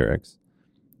 not the lyrics.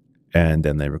 And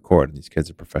then they record. And these kids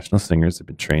are professional singers, have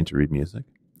been trained to read music.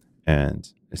 And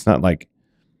it's not like,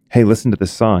 hey, listen to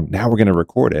this song. Now we're going to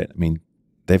record it. I mean,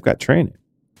 they've got training.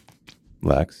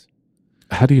 Lex.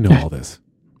 How do you know all this?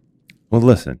 Well,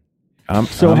 listen.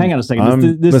 So hang on a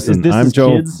second. Listen, this I'm is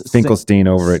Joe kids Finkelstein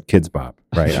over at Kids Bop,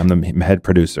 right? I'm the head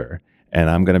producer. And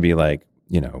I'm going to be like,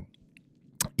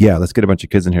 yeah, let's get a bunch of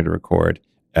kids in here to record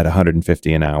at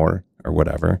 150 an hour or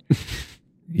whatever.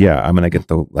 Yeah, I'm going to get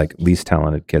the least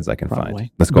talented kids I can Probably. find.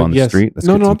 Let's go on the Yes. street. Let's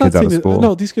No, get no, some I'm not kids out saying of that. school.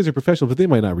 No, these kids are professional, but they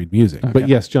might not read music. Okay. But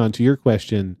yes, John, to your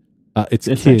question, it's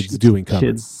kids actually doing covers.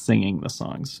 kids singing the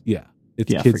songs. Yeah,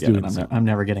 it's Yeah, kids forget doing it. songs. I'm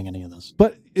never getting any of this.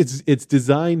 But it's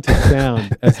designed to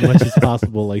sound as much as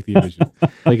possible like the original.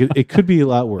 Like it could be a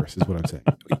lot worse, is what I'm saying.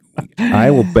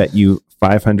 I will bet you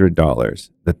 $500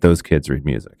 that those kids read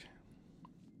music.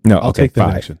 No, I'll okay, take that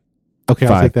five. action. Okay,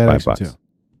 I'll take that action $5. too.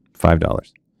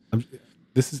 $5.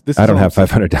 This I don't is have all-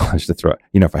 $500 to throw.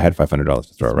 If I had $500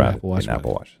 to throw Some around, Apple Watch an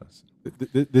Apple money.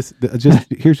 Watch.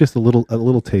 Here's just a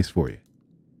little taste for you.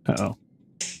 Uh-oh.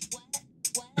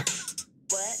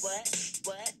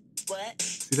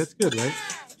 See, that's good, right?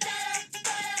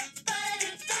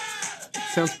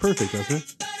 Sounds perfect, doesn't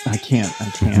it? I can't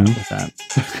Mm-hmm. with that.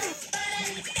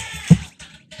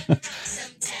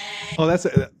 Oh,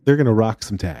 they're gonna rock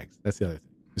some tags. That's the other thing.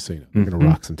 Just so you know, they're gonna Mhm.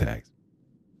 rock some tags.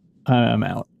 I'm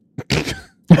out.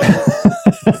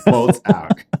 Bolt's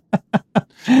out.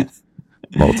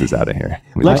 Bolt is out of here.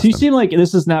 We Lex, lost you him. seem like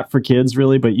this is not for kids,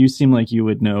 really, but you seem like you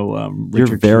would know You're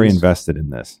Richard very Cheese. invested in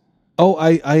this. Oh,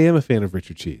 I am a fan of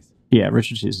Richard Cheese. Yeah,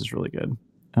 Richard Cheese is really good,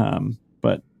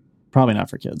 but probably not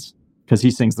for kids because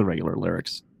he sings the regular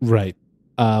lyrics. Right.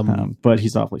 But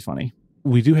he's awfully funny.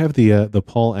 We do have the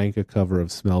Paul Anka cover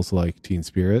of "Smells Like Teen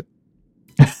Spirit,"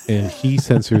 and he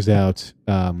censors out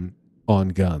on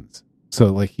guns.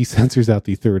 So he censors out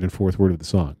the third and fourth word of the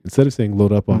song. Instead of saying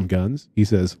 "load up on guns," he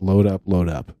says "load up,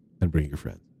 and bring your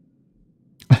friends."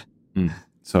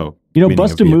 So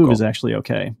Bust a vehicle. Move is actually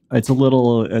okay. It's a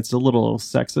little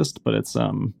sexist, but it's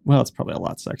it's probably a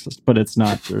lot sexist, but it's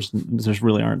not. There's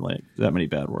really aren't like that many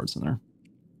bad words in there.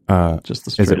 Just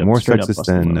the straight Is it up, more straight up sexist Bust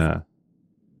a than Move.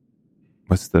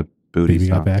 what's the booty Baby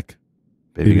song? got back.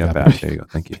 Baby got back. There you go.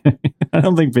 Thank you. I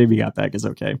don't think Baby Got Back is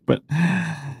okay, but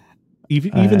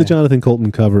Even the Jonathan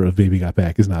Colton cover of "Baby Got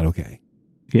Back" is not okay.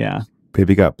 yeah.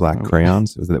 Baby got black Oh.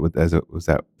 crayons. Was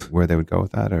that where they would go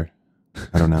with that, or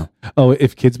I don't know. Oh,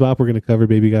 if Kids Bop were going to cover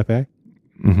 "Baby Got Back,"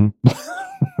 Mm-hmm.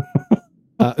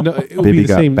 no, it would Baby be the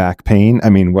got same. back pain. I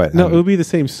mean, what? No, it would be the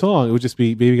same song. It would just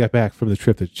be "Baby Got Back" from the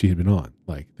trip that she had been on.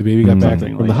 Like the baby got back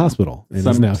Something from the like hospital and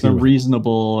is now Some here.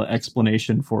 reasonable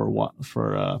explanation for what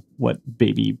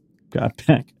Baby Got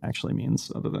Back actually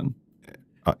means, other than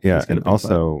Yeah, It's gonna and be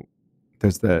also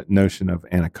there's the notion of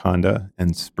anaconda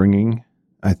and springing.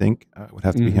 I think would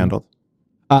have to be Mhm. handled.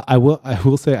 I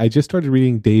will say I just started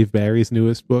reading Dave Barry's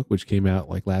newest book, which came out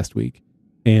last week,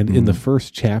 and in the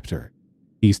first chapter,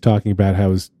 he's talking about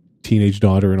how his teenage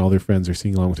daughter and all their friends are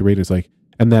singing along with the radio. It's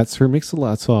and that Sir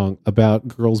Mix-a-Lot song about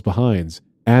girls' behinds,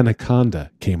 Anaconda,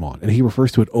 came on, and he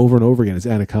refers to it over and over again as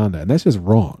Anaconda, and that's just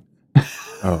wrong.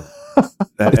 Oh,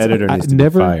 that editor needs to be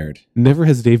fired. Never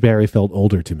has Dave Barry felt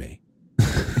older to me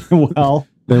well,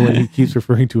 than when he keeps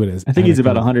referring to it as. I think he's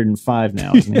about Anaconda. 105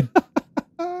 now, isn't he?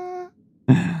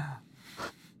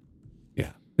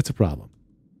 Yeah, it's a problem.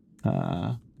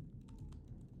 Can't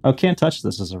Touch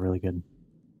This is a really good.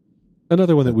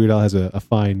 Another one that Weird Al has a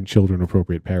fine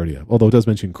children-appropriate parody of, although it does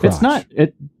mention crotch. It's not.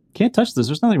 It Can't Touch This.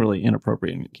 There's nothing really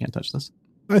inappropriate in Can't Touch This.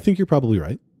 I think you're probably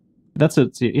right. That's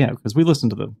it. Yeah, because we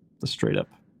listened to the straight up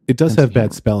It does Sense have of bad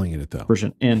humor. spelling in it, though.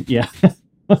 version, and yeah.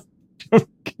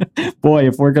 Boy,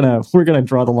 if we're gonna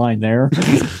draw the line there,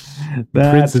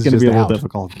 that's is gonna be just a little out.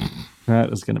 difficult.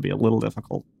 That is gonna be a little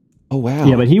difficult. Oh wow!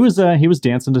 Yeah, but he was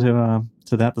dancing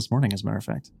to that this morning, as a matter of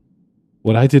fact.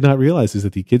 What I did not realize is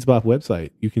that the Kids Bop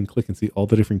website, you can click and see all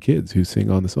the different kids who sing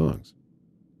on the songs.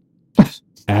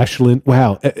 Ashlyn,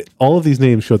 wow. All of these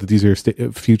names show that these are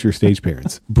future stage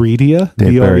parents. Breedia,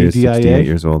 Dave Barry is Bredia. 68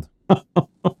 years old.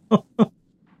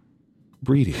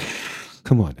 Breedia.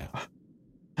 Come on now.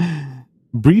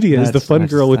 Breedia is the fun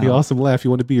girl with the awesome laugh. You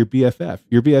want to be your BFF.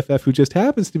 Your BFF who just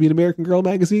happens to be an American Girl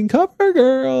magazine cover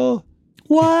girl.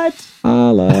 What?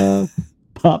 Holla.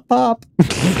 Pop, pop.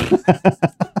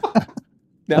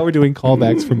 Now we're doing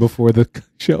callbacks from before the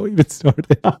show even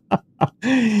started.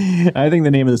 I think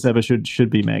the name of this episode should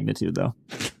be Magnitude, though.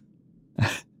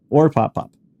 Or Pop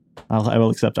Pop. I will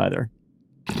accept either.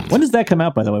 When does that come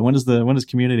out, by the way? When is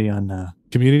Community on...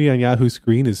 Community on Yahoo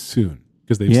Screen is soon.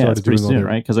 Because they've it's started pretty doing soon, all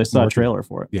right? Because I saw a trailer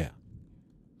for it. Yeah.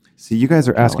 See, you guys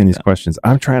are asking these questions.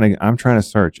 I'm trying to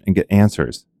search and get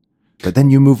answers. But then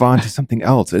you move on to something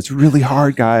else. It's really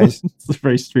hard, guys. It's a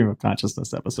very stream of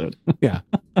consciousness episode. Yeah.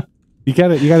 You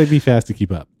gotta be fast to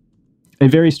keep up. A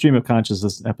very stream of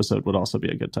consciousness episode would also be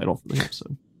a good title for the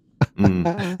episode.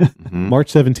 Mm-hmm.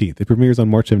 March 17th. It premieres on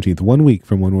March 17th, 1 week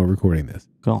from when we're recording this.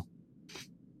 Cool.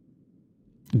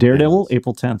 Daredevil,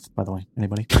 April 10th, by the way.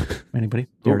 Anybody?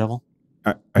 Daredevil?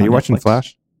 Are you watching Netflix.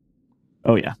 Flash?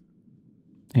 Oh, yeah.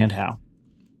 And how?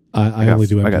 I only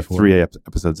do I got MP4. 3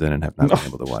 episodes in and have not been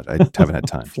able to watch. I haven't had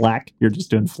time. Flack? You're just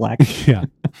doing flack? Yeah.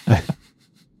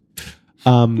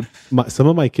 Some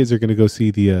of my kids are going to go see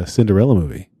the Cinderella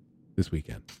movie this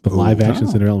weekend. The live action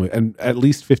Cinderella movie. And at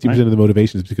least 50% of the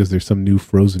motivation is because there's some new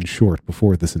Frozen short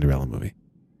before the Cinderella movie.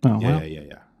 Oh, wow.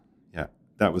 Yeah.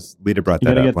 That was, Lita brought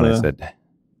that up when I said,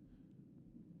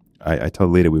 I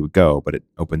told Lita we would go, but it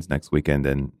opens next weekend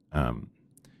and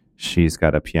she's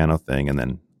got a piano thing and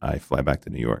then I fly back to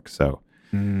New York. So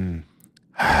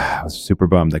I was super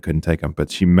bummed I couldn't take them,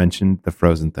 but she mentioned the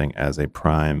Frozen thing as a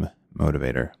prime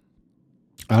motivator.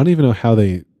 I don't even know how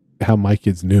my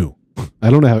kids knew. I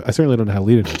certainly don't know how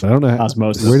Lita knew, but I don't know how,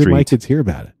 Osmosis. where did my kids hear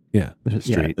about it? Yeah.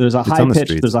 Yeah, there's a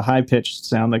high pitched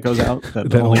sound that goes out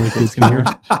that only the kids can hear.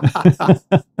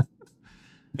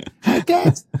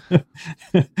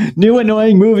 New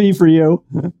annoying movie for you.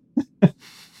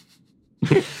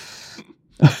 The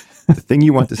thing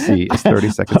you want to see is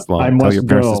 30 seconds long. Tell your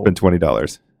parents to spend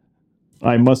 $20.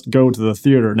 I must go to the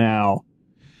theater now.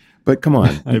 But come on,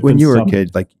 when you were a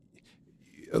kid,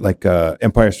 like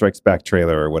Empire Strikes Back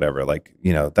trailer or whatever,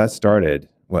 that started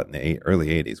in the early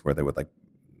 80s where they would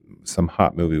some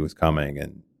hot movie was coming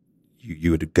and you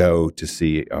would go to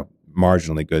see a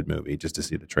marginally good movie just to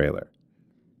see the trailer.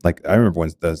 I remember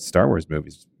when the Star Wars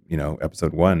movies,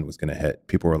 episode 1 was going to hit,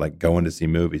 people were going to see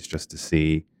movies just to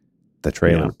see the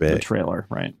trailer big. The trailer,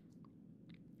 right.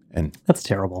 And that's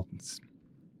terrible.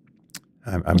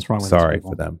 I'm sorry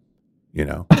for them. We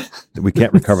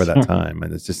can't recover that time,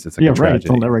 and it's a tragedy. Right.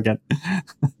 They'll never get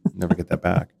that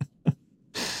back.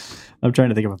 I'm trying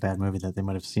to think of a bad movie that they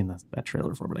might have seen that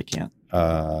trailer for, but I can't.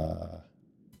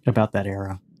 About that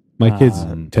era, my kids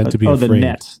tend to be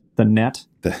afraid. The Net.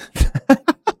 It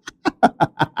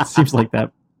seems like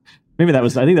that. Maybe that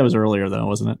was. I think that was earlier though,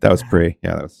 wasn't it? That was pre.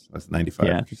 Yeah, that was 95.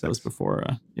 Yeah, I think that was before.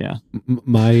 Yeah.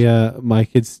 My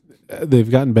kids. They've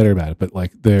gotten better about it, but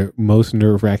the most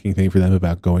nerve-wracking thing for them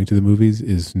about going to the movies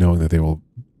is knowing that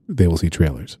they will see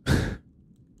trailers.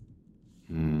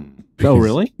 Oh,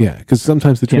 really? Yeah, because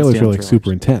sometimes the trailers are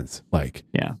super intense.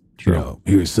 Yeah, true.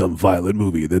 Here's some violent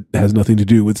movie that has nothing to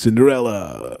do with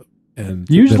Cinderella. And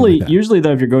usually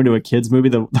though, if you're going to a kids movie,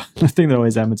 the thing that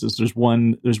always happens is there's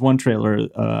one trailer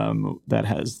that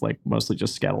has mostly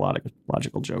just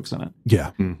scatological jokes in it.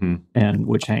 Yeah, and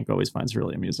which Hank always finds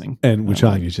really amusing, and which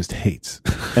Anya just hates.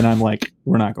 And I'm like,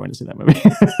 we're not going to see that movie.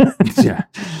 Yeah,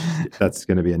 that's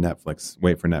going to be a Netflix.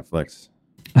 Wait for Netflix.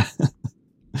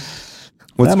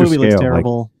 That movie looks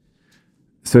terrible.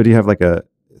 So do you have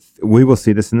we will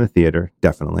see this in the theater,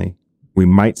 definitely. We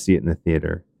might see it in the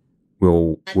theater.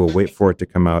 We'll wait for it to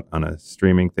come out on a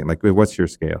streaming thing. What's your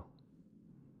scale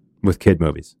with kid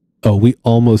movies? Oh, we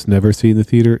almost never see in the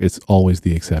theater. It's always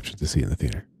the exception to see in the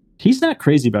theater. He's not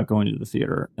crazy about going to the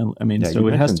theater. And so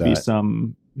it has to be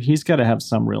he's got to have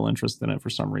some real interest in it for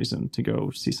some reason to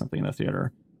go see something in the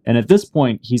theater. And at this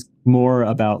point, he's more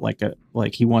about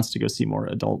he wants to go see more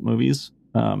adult movies.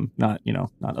 Not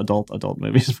adult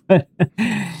movies, but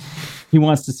he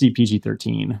wants to see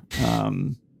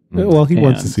PG-13. Well, he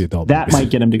wants to see adult movies. That might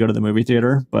get him to go to the movie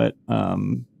theater, but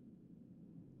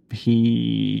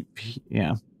he's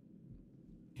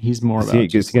more about.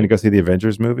 Is he going to go see the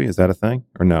Avengers movie? Is that a thing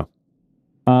or no?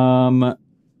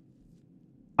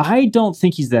 I don't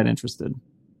think he's that interested.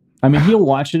 He'll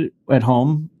watch it at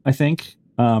home, I think,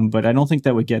 but I don't think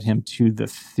that would get him to the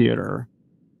theater.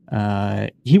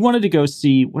 he wanted to go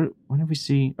see what did we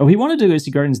see? Oh, he wanted to go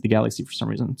see Guardians of the Galaxy for some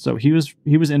reason. So he was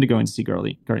into going to see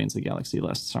Guardians of the Galaxy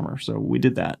last summer. So we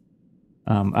did that.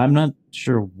 I'm not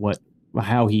sure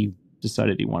how he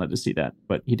decided he wanted to see that,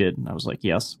 but he did, and I was like,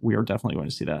 yes, we are definitely going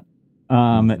to see that.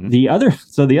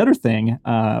 The other thing,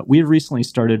 we had recently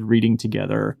started reading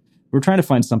together. We were trying to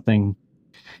find something.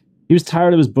 He was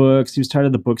tired of his books. He was tired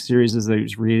of the book series that he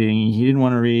was reading. He didn't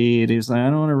want to read. He was like, I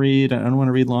don't want to read. I don't want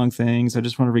to read long things. I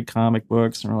just want to read comic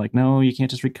books. And we're like, no, you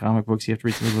can't just read comic books. You have to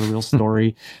read the real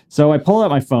story. So I pulled out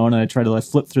my phone and I tried to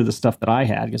flip through the stuff that I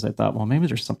had because I thought, well, maybe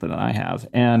there's something that I have.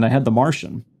 And I had The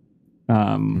Martian,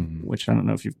 which I don't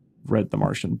know if you've read The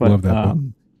Martian, but Love that book.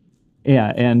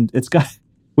 Yeah, and it's got,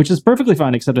 which is perfectly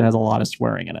fine, except it has a lot of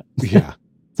swearing in it. Yeah.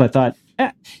 So I thought,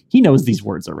 he knows these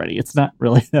words already. It's not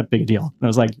really that big a deal. And I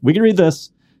was like, we can read this.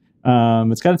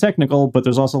 It's kind of technical, but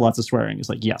there's also lots of swearing. He's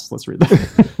like, yes, let's read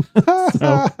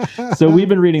that. so we've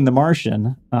been reading The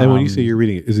Martian. And when you say you're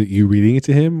reading it, is it you reading it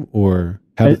to him or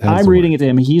I'm reading it to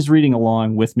him? He's reading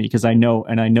along with me because I know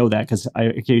that because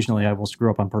occasionally I will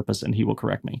screw up on purpose and he will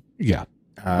correct me. Yeah.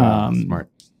 Smart.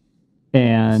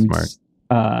 And Smart.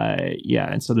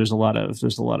 And so there's a lot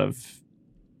of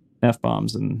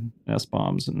F-bombs and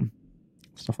S-bombs and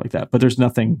stuff like that. But there's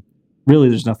nothing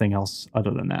else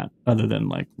other than that, other than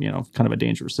kind of a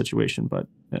dangerous situation. But,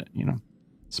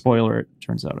 spoiler, it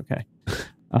turns out okay.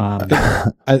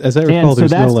 As I recall, and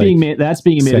so that's being made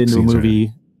into a scenes, movie.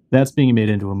 right? That's being made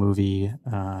into a movie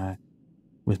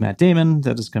with Matt Damon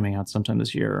that is coming out sometime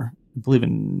this year, I believe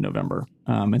in November.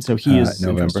 And so he is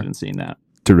interested in seeing that.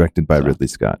 Directed by Ridley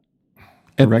Scott.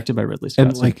 Directed by Ridley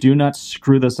Scott. And do not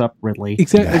screw this up, Ridley.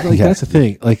 Exactly. That's the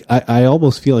thing. I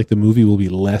almost feel like the movie will be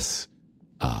less,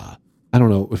 I don't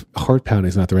know if heart pounding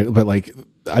is not the right, but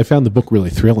I found the book really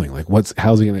thrilling. What's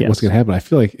going to happen. I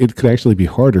feel like it could actually be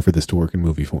harder for this to work in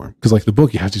movie form. Because the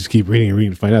book, you have to just keep reading and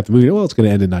reading to find out. The movie, well, it's going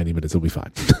to end in 90 minutes. It'll be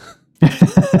fine.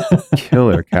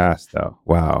 Killer cast though.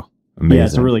 Wow. Amazing. Yeah,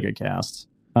 it's a really good cast.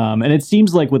 And it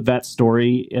seems like with that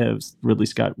story, Ridley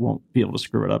Scott won't be able to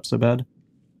screw it up so bad.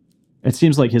 It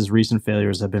seems like his recent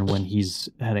failures have been when he's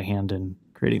had a hand in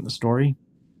creating the story.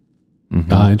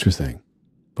 Mm-hmm. Interesting.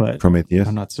 But Prometheus.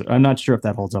 I'm not sure if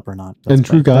that holds up or not. And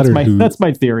Drew Goddard, that's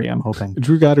my theory. I'm hoping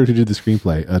Drew Goddard, who did the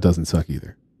screenplay, doesn't suck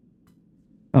either.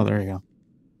 Oh, there you go.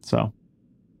 So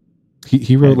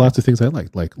he wrote lots of things I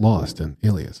liked, like Lost and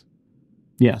Alias.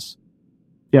 Yes.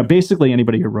 Yeah. Basically,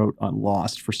 anybody who wrote on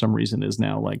Lost for some reason is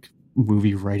now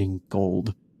movie writing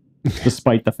gold,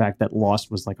 despite the fact that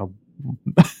Lost was a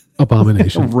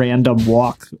abomination, a random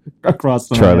walk across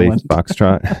the Charlie island.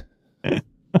 Foxtrot.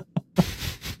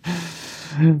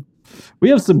 We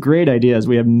have some great ideas.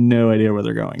 We have no idea where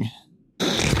they're going.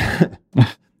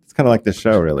 It's kind of like this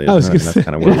show, really. I was Isn't it? That's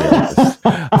kind of where we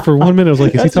are. For 1 minute, I was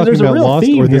like, is he talking about Lost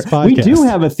or this podcast? We do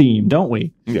have a theme, don't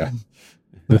we? Yeah.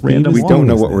 Random we don't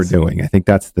know what we're doing. I think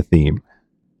that's the theme.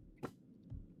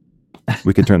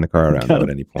 We could turn the car around though, at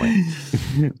any point.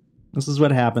 This is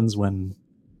what happens when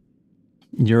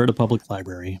you're at a public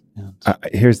library.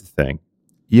 Here's the thing.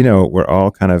 We're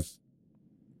all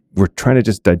we're trying to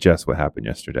just digest what happened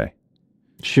yesterday.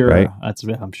 Sure. Right?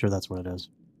 I'm sure that's what it is.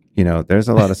 There's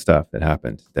a lot of stuff that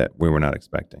happened that we were not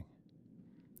expecting.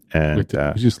 And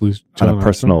Did you just lose on John a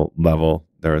personal level,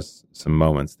 there was some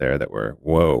moments there that were,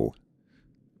 whoa,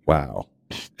 wow.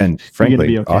 And frankly,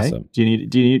 be okay? awesome. Do you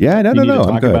need Yeah, no.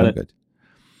 I'm good. I'm good.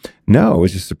 No, I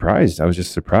was just surprised. I was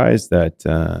just surprised that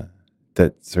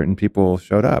that certain people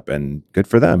showed up, and good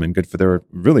for them, and good for their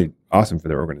really awesome for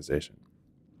their organization.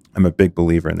 I'm a big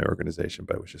believer in their organization,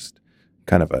 but it was just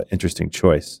kind of an interesting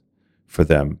choice for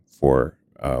them for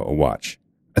a watch.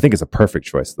 I think it's a perfect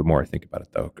choice. The more I think about it,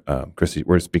 though, Christy,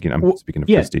 I'm speaking of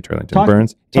Christy Turlington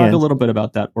Burns. Talk a little bit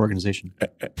about that organization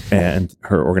and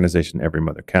her organization, Every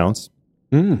Mother Counts,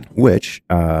 which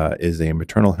is a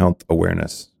maternal health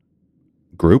awareness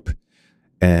group,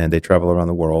 and they travel around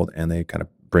the world and they kind of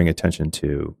bring attention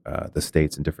to the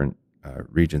states and different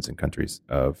regions and countries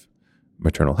of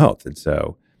maternal health. And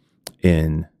so,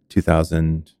 in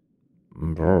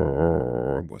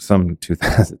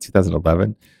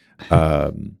 2011.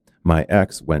 My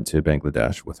ex went to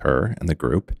Bangladesh with her and the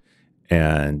group,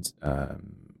 and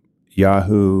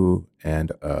Yahoo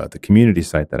and the community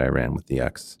site that I ran with the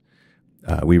ex,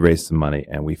 we raised some money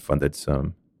and we funded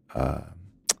some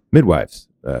midwives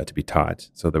to be taught.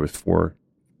 So there was 4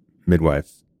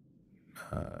 midwife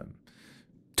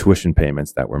tuition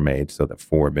payments that were made so that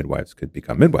 4 midwives could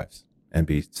become midwives and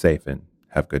be safe and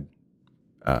have good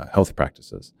health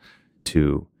practices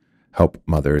to help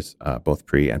mothers both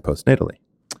pre and postnatally.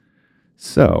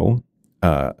 So,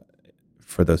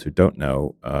 for those who don't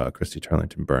know, Christy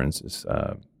Turlington Burns is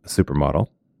a supermodel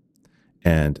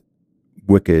and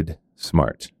wicked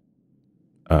smart,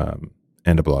 and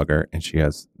a blogger, and she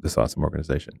has this awesome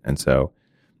organization. And so,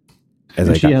 as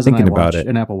I she got has thinking about it,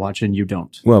 an Apple Watch, and you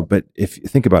don't. well, but if you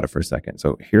think about it for a second,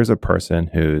 so here's a person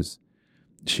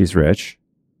she's rich,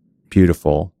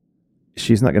 beautiful.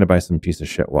 She's not going to buy some piece of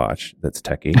shit watch that's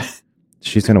techie.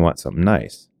 She's going to want something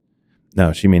nice.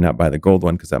 Now, she may not buy the gold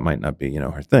one because that might not be,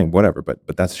 her thing, whatever.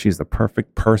 But she's the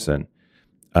perfect person.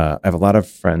 I have a lot of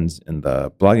friends in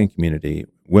the blogging community,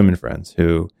 women friends,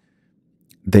 who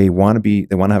they want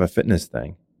to have a fitness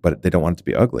thing, but they don't want it to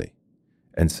be ugly.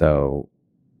 And so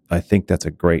I think that's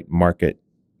a great market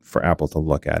for Apple to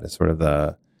look at. It's sort of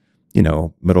the,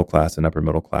 middle class and upper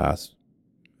middle class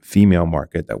female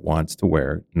market that wants to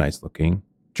wear nice looking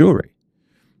jewelry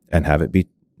and have it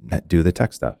do the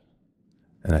tech stuff.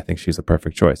 And I think she's a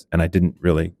perfect choice. And I didn't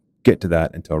really get to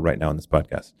that until right now in this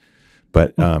podcast.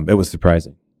 But it was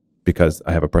surprising because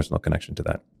I have a personal connection to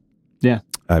that. Yeah.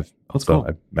 I've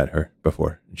met her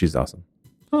before, and she's awesome.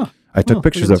 Huh. I took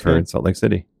pictures of her in Salt Lake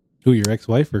City. Who, your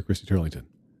ex-wife or Christy Turlington?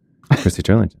 Christy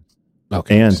Turlington.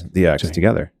 Okay. And the ex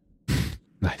together.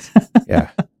 Nice. Yeah.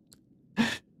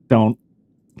 Don't.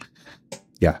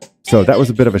 Yeah. So that was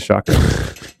a bit of a shocker.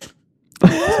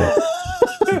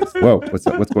 Whoa,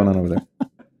 what's going on over there?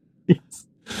 Yes.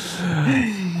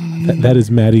 That is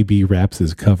Maddie B.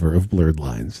 Raps' cover of Blurred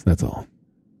Lines. That's all.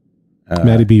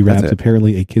 Maddie B. Raps,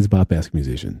 apparently a Kids Bop-esque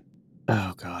musician.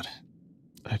 Oh, God.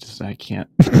 I can't.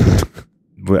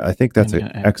 But I think that's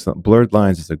excellent. Blurred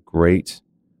Lines is a great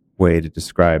way to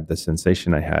describe the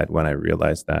sensation I had when I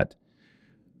realized that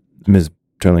Ms.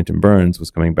 Turlington Burns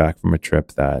was coming back from a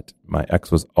trip that my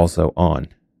ex was also on.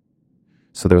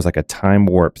 So there was like a time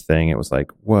warp thing. It was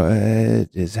like, what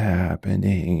is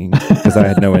happening? Because I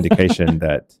had no indication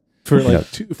that for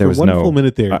one full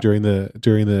minute there during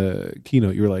the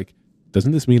keynote, you were like,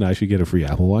 doesn't this mean I should get a free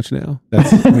Apple Watch now?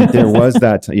 There was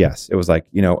that. Yes, it was like,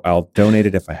 I'll donate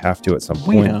it if I have to at some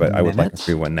point, but I would like a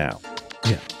free one now.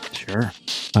 Yeah, sure.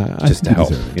 Just to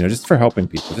help, just for helping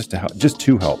people, just to help,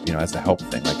 as a help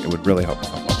thing. Like it would really help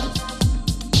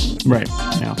others. Right.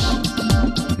 Yeah.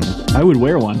 Mm-hmm. I would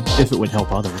wear one if it would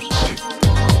help others.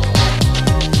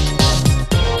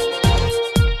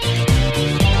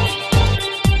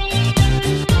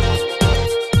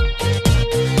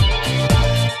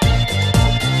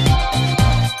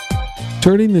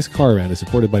 Turning This Car Around is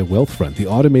supported by Wealthfront, the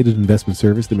automated investment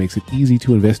service that makes it easy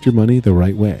to invest your money the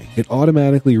right way. It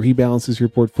automatically rebalances your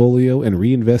portfolio and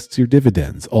reinvests your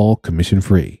dividends, all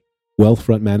commission-free.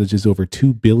 Wealthfront manages over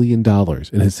 $2 billion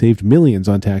and has saved millions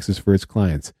on taxes for its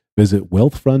clients. Visit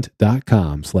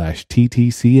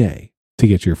wealthfront.com/TTCA to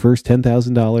get your first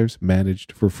 $10,000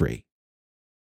 managed for free.